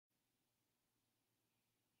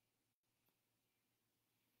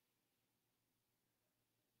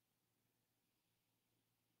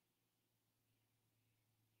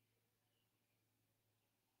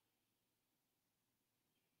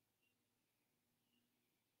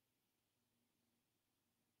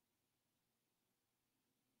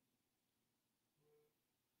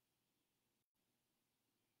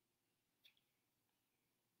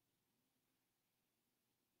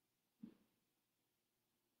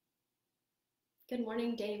Good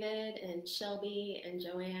morning, David and Shelby and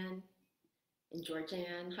Joanne and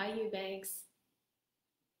Georgianne. Hi, Eubanks.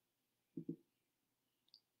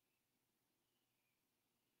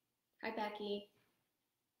 Hi, Becky.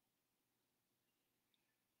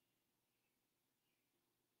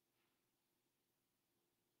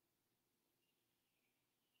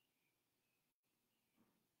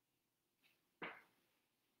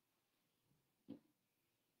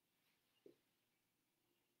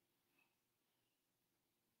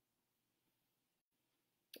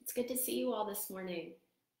 It's good to see you all this morning.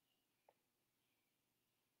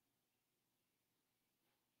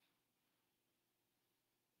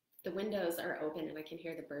 The windows are open and I can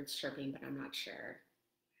hear the birds chirping, but I'm not sure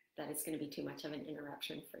that it's going to be too much of an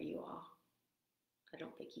interruption for you all. I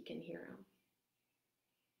don't think you can hear them.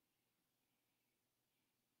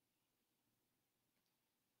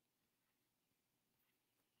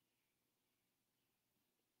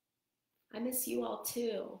 I miss you all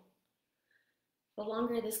too. The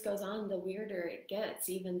longer this goes on, the weirder it gets,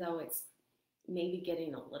 even though it's maybe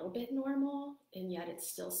getting a little bit normal, and yet it's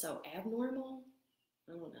still so abnormal.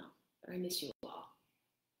 I don't know, but I miss you all.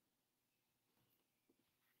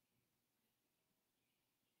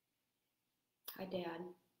 Hi, Dad.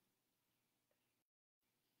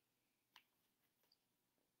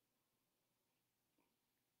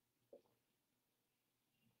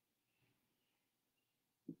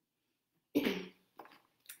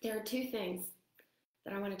 There are two things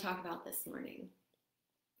that I want to talk about this morning.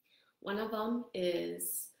 One of them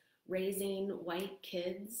is raising white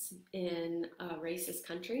kids in a racist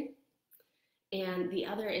country. And the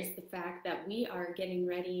other is the fact that we are getting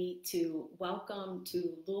ready to welcome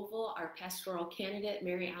to Louisville our pastoral candidate,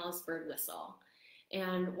 Mary Alice Birdwhistle.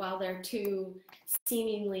 And while they're two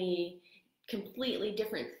seemingly completely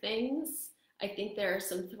different things, I think there are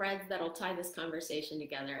some threads that'll tie this conversation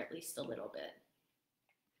together at least a little bit.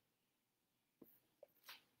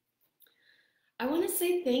 I want to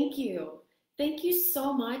say thank you. Thank you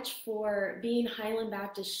so much for being Highland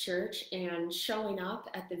Baptist Church and showing up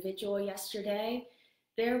at the vigil yesterday.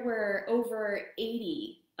 There were over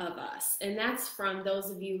 80 of us, and that's from those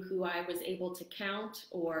of you who I was able to count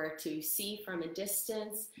or to see from a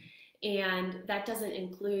distance. And that doesn't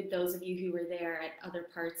include those of you who were there at other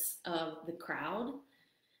parts of the crowd.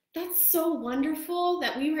 That's so wonderful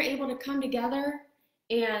that we were able to come together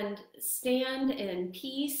and stand in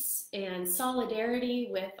peace and solidarity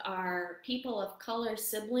with our people of color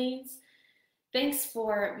siblings. Thanks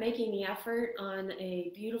for making the effort on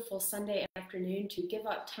a beautiful Sunday afternoon to give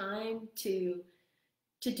up time to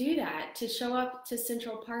do that, to show up to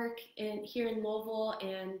Central Park here in Louisville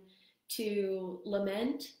and to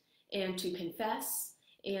lament and to confess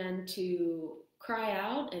and to cry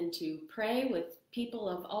out and to pray with people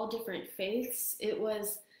of all different faiths. It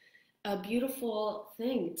was a beautiful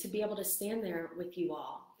thing to be able to stand there with you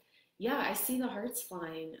all. Yeah, I see the hearts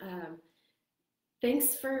flying.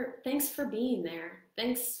 Thanks for being there.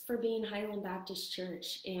 Thanks for being Highland Baptist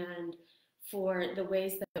Church and for the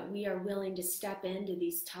ways that we are willing to step into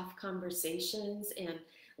these tough conversations and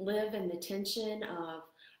live in the tension of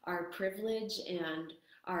our privilege and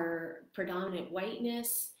our predominant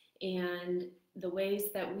whiteness, and the ways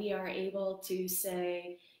that we are able to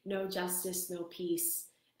say no justice, no peace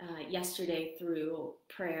yesterday through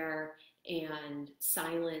prayer and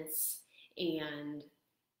silence and,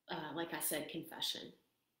 like I said, confession.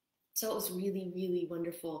 So it was really, really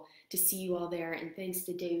wonderful to see you all there. And thanks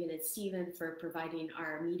to David and Stephen for providing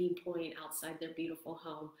our meeting point outside their beautiful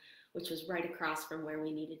home, which was right across from where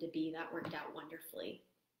we needed to be. That worked out wonderfully.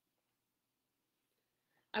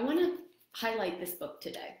 I want to highlight this book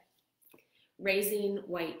today, Raising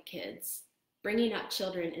White Kids: Bringing Up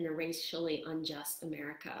Children in a Racially Unjust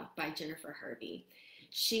America by Jennifer Harvey.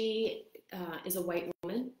 She is a white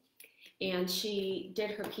woman, and she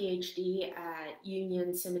did her PhD at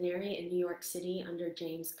Union Seminary in New York City under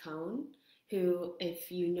James Cone, who,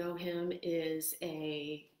 if you know him, is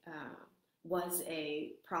was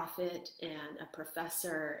a prophet and a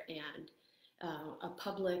professor and a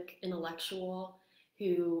public intellectual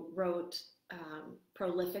who wrote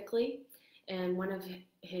prolifically. And one of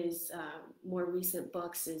his more recent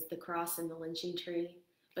books is The Cross and the Lynching Tree,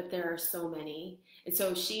 but there are so many. And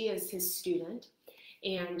so she is his student,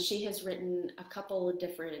 and she has written a couple of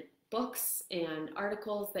different books and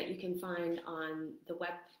articles that you can find on the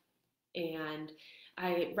web. And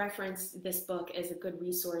I referenced this book as a good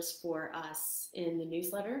resource for us in the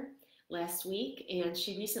newsletter last week. And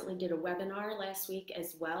she recently did a webinar last week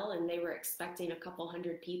as well, and they were expecting a couple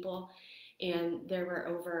hundred people, and there were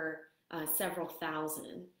over several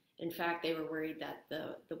thousand. In fact, they were worried that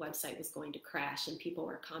the website was going to crash, and people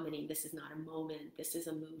were commenting, this is not a moment, this is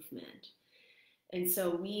a movement. And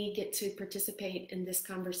so we get to participate in this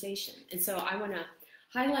conversation. And so I want to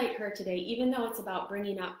highlight her today, even though it's about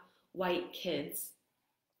bringing up white kids.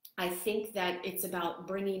 I think that it's about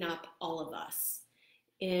bringing up all of us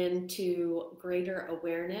into greater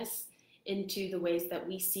awareness, into the ways that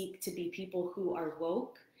we seek to be people who are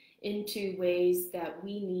woke, into ways that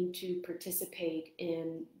we need to participate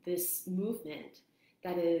in this movement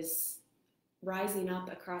that is rising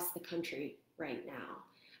up across the country right now.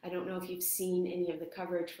 I don't know if you've seen any of the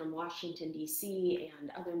coverage from Washington, D.C.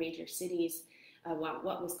 and other major cities,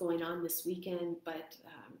 what was going on this weekend, but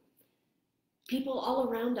people all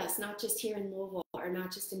around us, not just here in Louisville or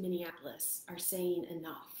not just in Minneapolis, are saying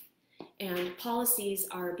enough. And policies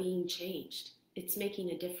are being changed. It's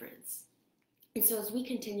making a difference. And so as we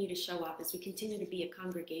continue to show up, as we continue to be a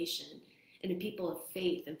congregation and a people of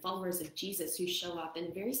faith and followers of Jesus who show up in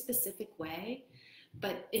a very specific way,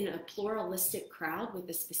 but in a pluralistic crowd with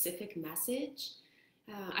a specific message,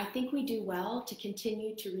 I think we do well to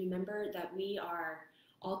continue to remember that we are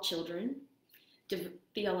all children.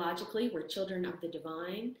 Theologically, we're children of the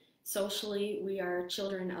divine. Socially, we are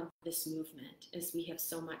children of this movement, as we have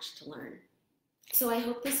so much to learn. So I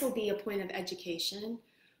hope this will be a point of education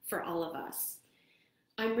for all of us.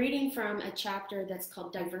 I'm reading from a chapter that's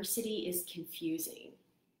called Diversity is Confusing.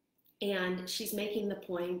 And she's making the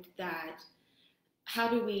point that how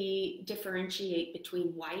do we differentiate between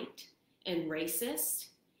white and racist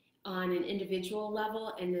on an individual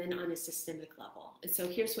level and then on a systemic level. And so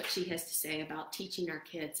here's what she has to say about teaching our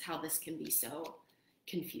kids how this can be so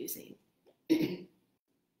confusing.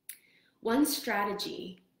 One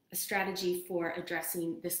strategy, a strategy for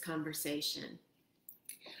addressing this conversation,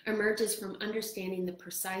 emerges from understanding the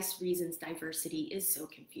precise reasons diversity is so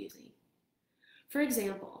confusing. For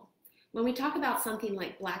example, when we talk about something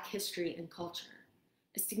like Black history and culture,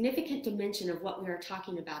 a significant dimension of what we are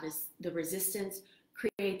talking about is the resistance,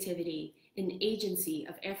 creativity, and agency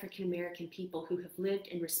of African American people who have lived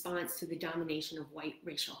in response to the domination of white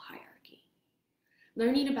racial hierarchy.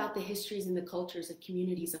 Learning about the histories and the cultures of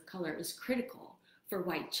communities of color is critical for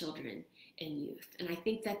white children and youth. And I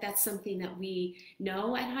think that that's something that we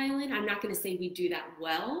know at Highland. I'm not going to say we do that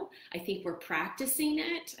well. I think we're practicing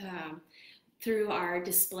it through our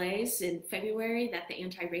displays in February that the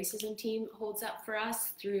anti-racism team holds up for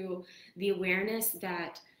us, through the awareness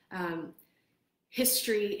that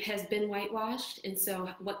history has been whitewashed. And so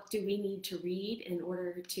what do we need to read in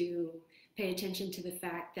order to pay attention to the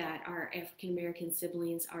fact that our African American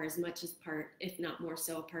siblings are as much as part, if not more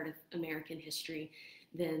so, a part of American history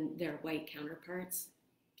than their white counterparts?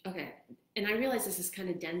 Okay, and I realize this is kind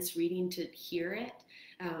of dense reading to hear it.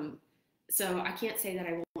 So I can't say that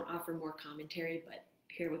I won't offer more commentary, but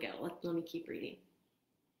here we go. Let me keep reading.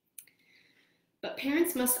 But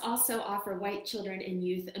parents must also offer white children and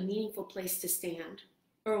youth a meaningful place to stand,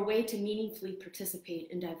 or a way to meaningfully participate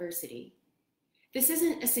in diversity. This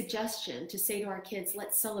isn't a suggestion to say to our kids,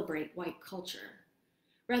 let's celebrate white culture.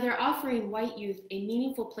 Rather, offering white youth a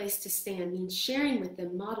meaningful place to stand means sharing with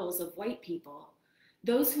them models of white people,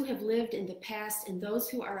 those who have lived in the past and those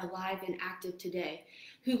who are alive and active today,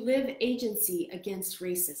 who live agency against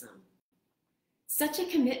racism. Such a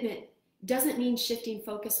commitment doesn't mean shifting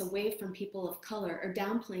focus away from people of color or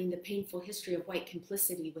downplaying the painful history of white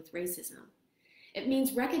complicity with racism. It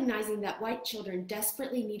means recognizing that white children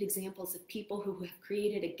desperately need examples of people who have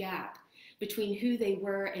created a gap between who they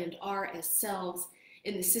were and are as selves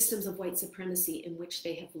in the systems of white supremacy in which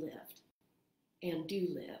they have lived and do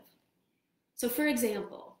live. So for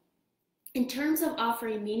example, in terms of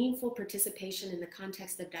offering meaningful participation in the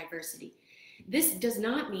context of diversity, this does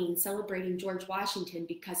not mean celebrating George Washington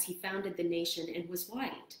because he founded the nation and was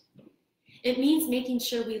white. It means making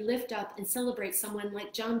sure we lift up and celebrate someone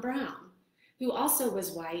like John Brown, who also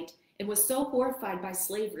was white and was so horrified by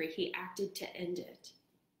slavery he acted to end it.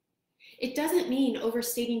 It doesn't mean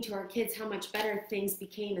overstating to our kids how much better things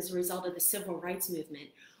became as a result of the civil rights movement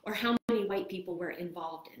or how many white people were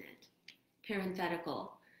involved in it.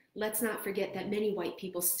 Parenthetical, let's not forget that many white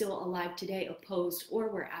people still alive today opposed or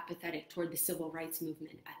were apathetic toward the civil rights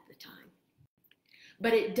movement at the time.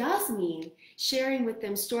 But it does mean sharing with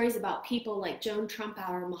them stories about people like Joan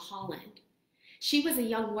Trumpauer Mulholland. She was a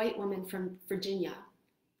young white woman from Virginia,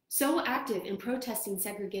 so active in protesting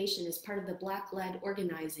segregation as part of the Black-led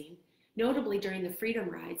organizing, notably during the Freedom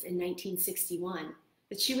Rides in 1961,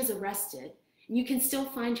 that she was arrested, and you can still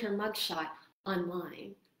find her mugshot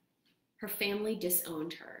online. Her family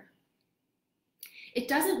disowned her. It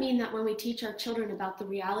doesn't mean that when we teach our children about the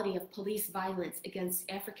reality of police violence against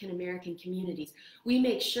African American communities, we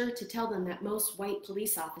make sure to tell them that most white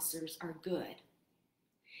police officers are good.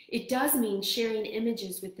 It does mean sharing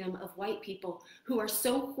images with them of white people who are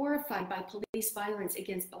so horrified by police violence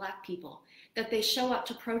against Black people that they show up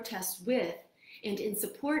to protest with and in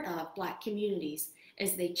support of Black communities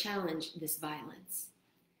as they challenge this violence.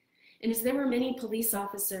 And as there were many police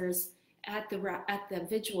officers at the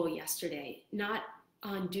vigil yesterday, not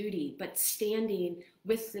on duty, but standing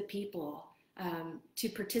with the people to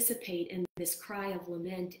participate in this cry of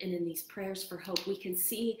lament and in these prayers for hope, we can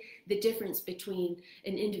see the difference between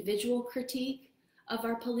an individual critique of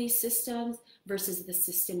our police systems versus the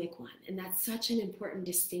systemic one. And that's such an important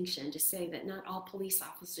distinction, to say that not all police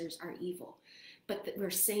officers are evil, but that we're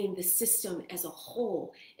saying the system as a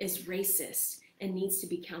whole is racist and needs to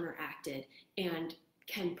be counteracted and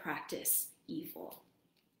can practice evil.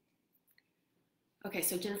 Okay,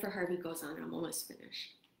 so Jennifer Harvey goes on, I'm almost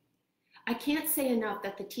finished. I can't say enough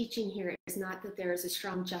that the teaching here is not that there is a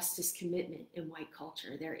strong justice commitment in white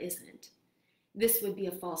culture. There isn't. This would be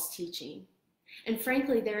a false teaching. And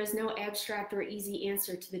frankly, there is no abstract or easy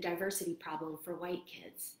answer to the diversity problem for white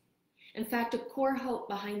kids. In fact, a core hope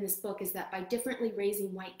behind this book is that by differently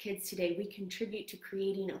raising white kids today, we contribute to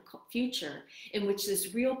creating a future in which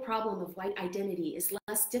this real problem of white identity is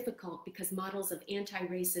less difficult because models of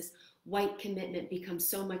anti-racist white commitment become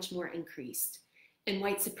so much more increased and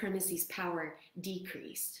white supremacy's power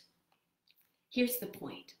decreased. Here's the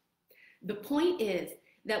point. The point is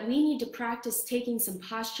that we need to practice taking some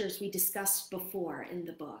postures we discussed before in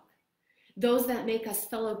the book, those that make us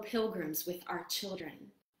fellow pilgrims with our children.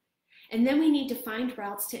 And then we need to find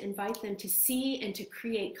routes to invite them to see and to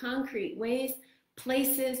create concrete ways,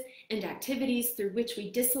 places, and activities through which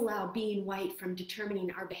we disallow being white from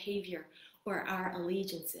determining our behavior or our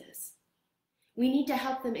allegiances. We need to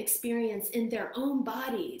help them experience in their own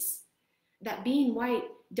bodies that being white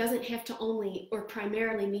doesn't have to only or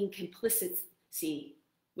primarily mean complicity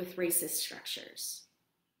with racist structures.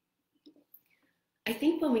 I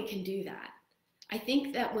think when we can do that, I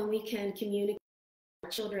think that when we can communicate with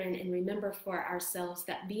our children and remember for ourselves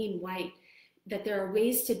that being white, that there are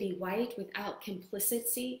ways to be white without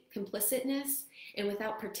complicitness and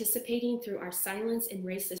without participating through our silence in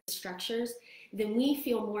racist structures, then we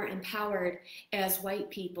feel more empowered as white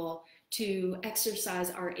people to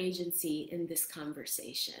exercise our agency in this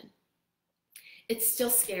conversation. It's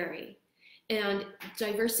still scary, and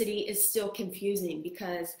diversity is still confusing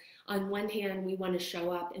because on one hand, we want to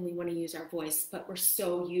show up and we want to use our voice, but we're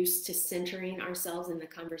so used to centering ourselves in the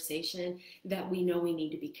conversation that we know we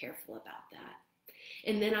need to be careful about that.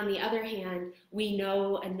 And then on the other hand, we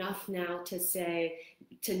know enough now to say,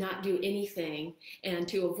 to not do anything and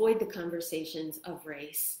to avoid the conversations of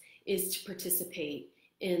race is to participate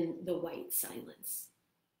in the white silence.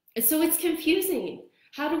 And so it's confusing.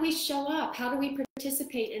 How do we show up? How do we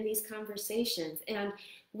participate in these conversations? And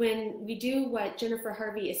when we do what Jennifer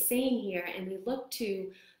Harvey is saying here and we look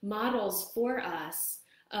to models for us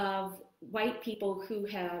of white people who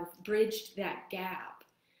have bridged that gap,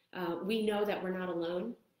 we know that we're not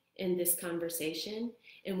alone in this conversation,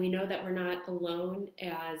 and we know that we're not alone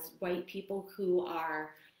as white people who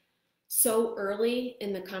are so early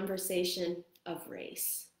in the conversation of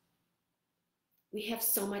race. We have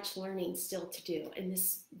so much learning still to do, and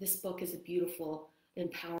this book is a beautiful,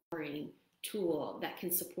 empowering tool that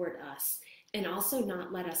can support us and also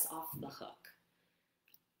not let us off the hook.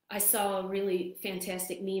 I saw a really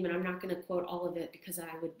fantastic meme, and I'm not going to quote all of it because I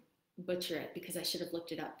would butcher it because I should have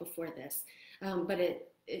looked it up before this, but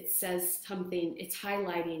it says something, it's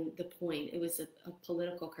highlighting the point. It was a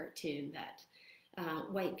political cartoon that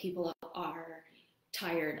white people are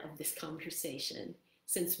tired of this conversation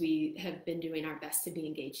since we have been doing our best to be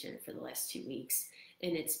engaged in it for the last 2 weeks.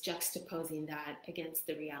 And it's juxtaposing that against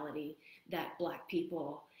the reality that Black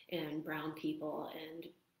people and brown people and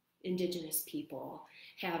indigenous people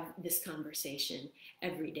have this conversation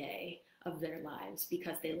every day of their lives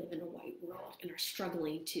because they live in a white world and are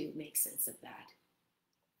struggling to make sense of that.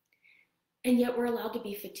 And yet we're allowed to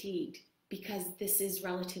be fatigued because this is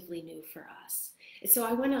relatively new for us. And so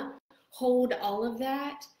I want to hold all of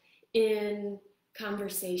that in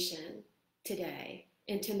conversation today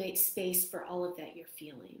and to make space for all of that you're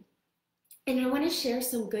feeling. And I want to share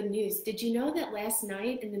some good news. Did you know that last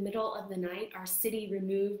night, in the middle of the night, our city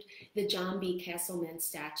removed the John B. Castleman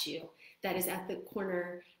statue that is at the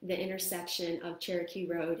corner, the intersection of Cherokee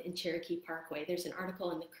Road and Cherokee Parkway. There's an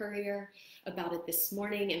article in the Courier about it this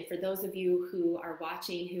morning. And for those of you who are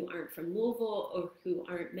watching who aren't from Louisville or who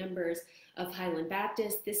aren't members of Highland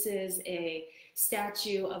Baptist, this is a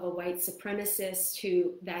statue of a white supremacist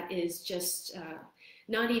that is just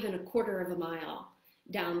not even a quarter of a mile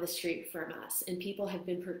down the street from us. And people have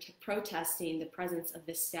been protesting the presence of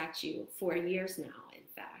this statue for years now, in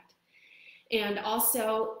fact. And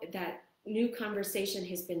also that new conversation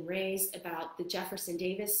has been raised about the Jefferson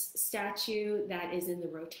Davis statue that is in the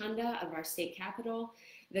rotunda of our state capitol.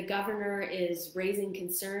 The governor is raising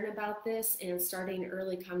concern about this and starting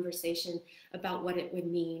early conversation about what it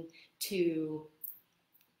would mean to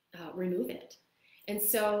remove it. And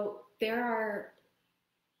so there are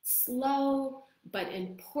slow but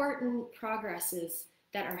important progresses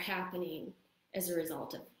that are happening as a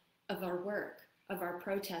result of our work, of our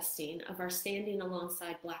protesting, of our standing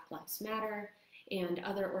alongside Black Lives Matter and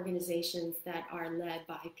other organizations that are led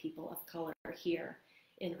by people of color here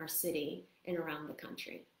in our city and around the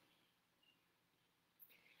country.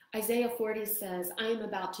 Isaiah 40 says, I am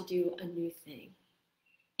about to do a new thing.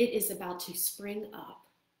 It is about to spring up.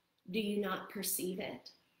 Do you not perceive it?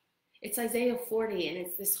 It's Isaiah 40, and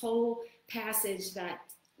it's this whole passage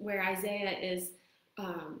where Isaiah is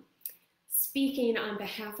speaking on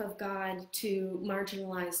behalf of God to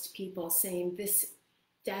marginalized people, saying this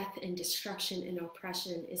death and destruction and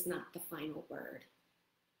oppression is not the final word.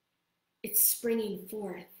 It's springing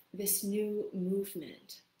forth this new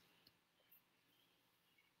movement.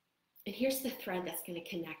 And here's the thread that's going to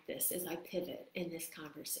connect this as I pivot in this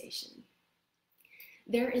conversation.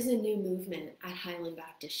 There is a new movement at Highland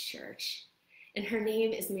Baptist Church, and her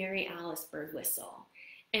name is Mary Alice Birdwhistle.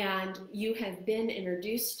 And you have been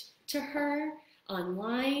introduced to her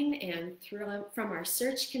online and from our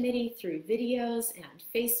search committee through videos and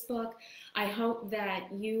Facebook. I hope that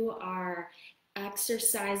you are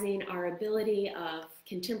exercising our ability of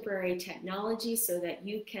contemporary technology so that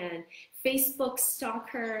you can Facebook stalk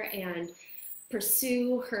her and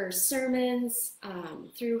pursue her sermons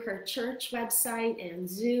through her church website and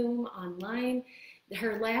Zoom online.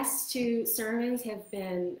 Her last two sermons have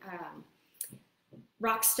been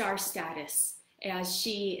rock star status as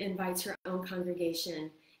she invites her own congregation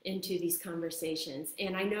into these conversations.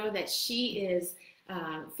 And I know that she is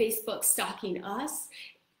Facebook stalking us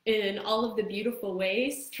in all of the beautiful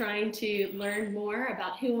ways, trying to learn more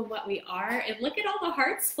about who and what we are. And look at all the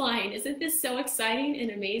hearts flying. Isn't this so exciting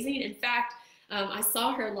and amazing? In fact, I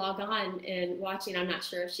saw her log on and watching. I'm not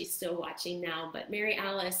sure if she's still watching now, but Mary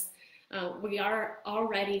Alice, we are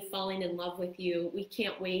already falling in love with you. We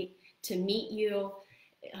can't wait to meet you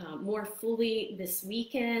more fully this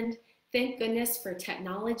weekend. Thank goodness for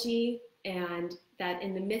technology, and that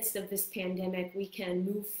in the midst of this pandemic, we can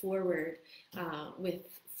move forward with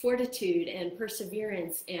fortitude and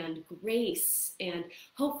perseverance and grace and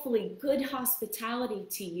hopefully good hospitality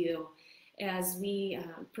to you as we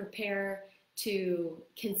prepare to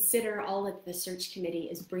consider all that the search committee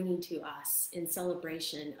is bringing to us in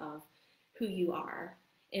celebration of who you are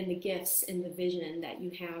and the gifts and the vision that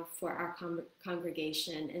you have for our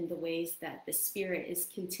congregation and the ways that the Spirit is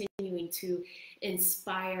continuing to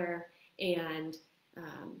inspire and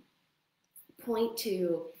point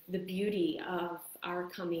to the beauty of our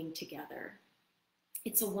coming together.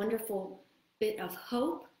 It's a wonderful bit of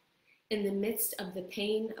hope in the midst of the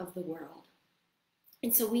pain of the world.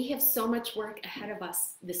 And so we have so much work ahead of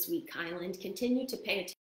us this week, Highland. Continue to pay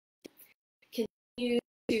attention. Continue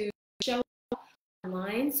to show up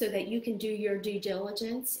online so that you can do your due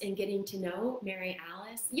diligence in getting to know Mary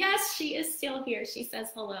Alice. Yes, she is still here. She says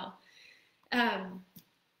hello.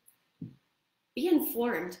 Be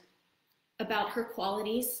informed about her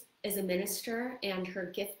qualities as a minister and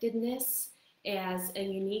her giftedness as a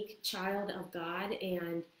unique child of God,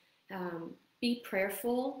 and be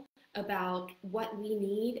prayerful about what we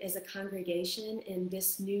need as a congregation in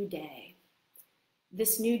this new day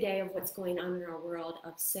of what's going on in our world,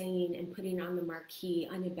 of saying and putting on the marquee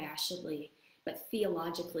unabashedly, but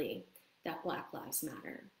theologically, that Black Lives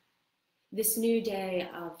Matter. This new day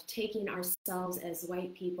of taking ourselves as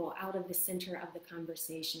white people out of the center of the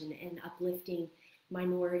conversation and uplifting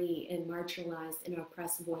minority and marginalized and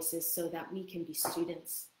oppressed voices so that we can be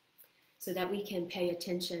students, so that we can pay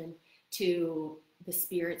attention to the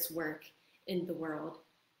Spirit's work in the world.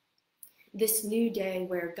 This new day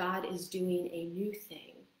where God is doing a new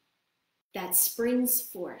thing that springs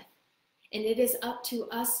forth, and it is up to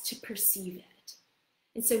us to perceive it.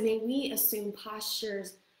 And so may we assume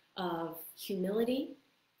postures of humility,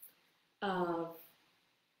 of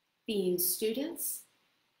being students,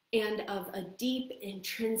 and of a deep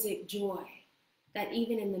intrinsic joy that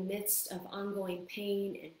even in the midst of ongoing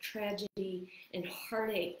pain and tragedy and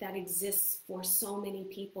heartache that exists for so many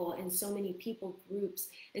people and so many people groups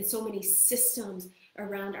and so many systems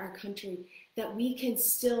around our country, that we can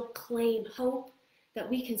still claim hope, that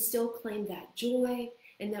we can still claim that joy,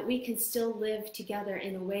 and that we can still live together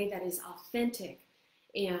in a way that is authentic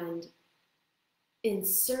and in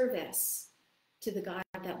service to the God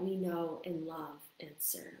that we know and love and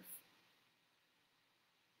serve.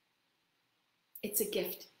 It's a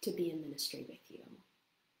gift to be in ministry with you.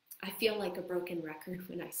 I feel like a broken record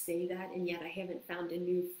when I say that, and yet I haven't found a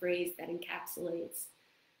new phrase that encapsulates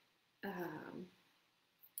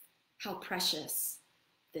how precious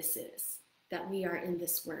this is, that we are in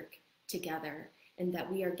this work together and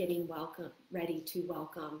that we are getting ready to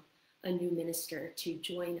welcome a new minister to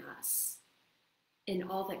join us in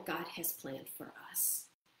all that God has planned for us.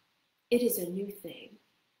 It is a new thing,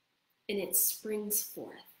 and it springs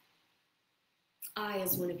forth. I,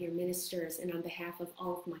 as one of your ministers, and on behalf of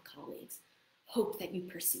all of my colleagues, hope that you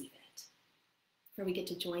perceive it, for we get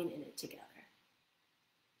to join in it together.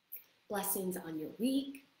 Blessings on your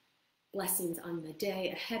week, blessings on the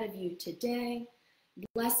day ahead of you today,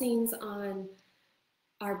 blessings on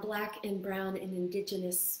our Black and Brown and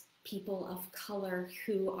Indigenous people of color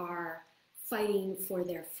who are fighting for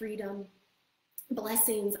their freedom,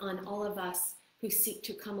 blessings on all of us who seek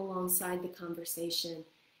to come alongside the conversation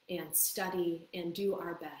and study and do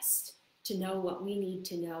our best to know what we need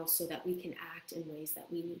to know so that we can act in ways that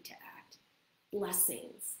we need to act.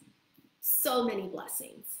 Blessings, so many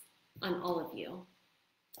blessings on all of you.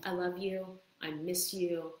 I love you, I miss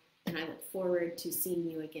you, and I look forward to seeing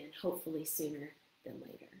you again, hopefully sooner than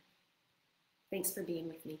later. Thanks for being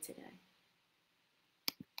with me today.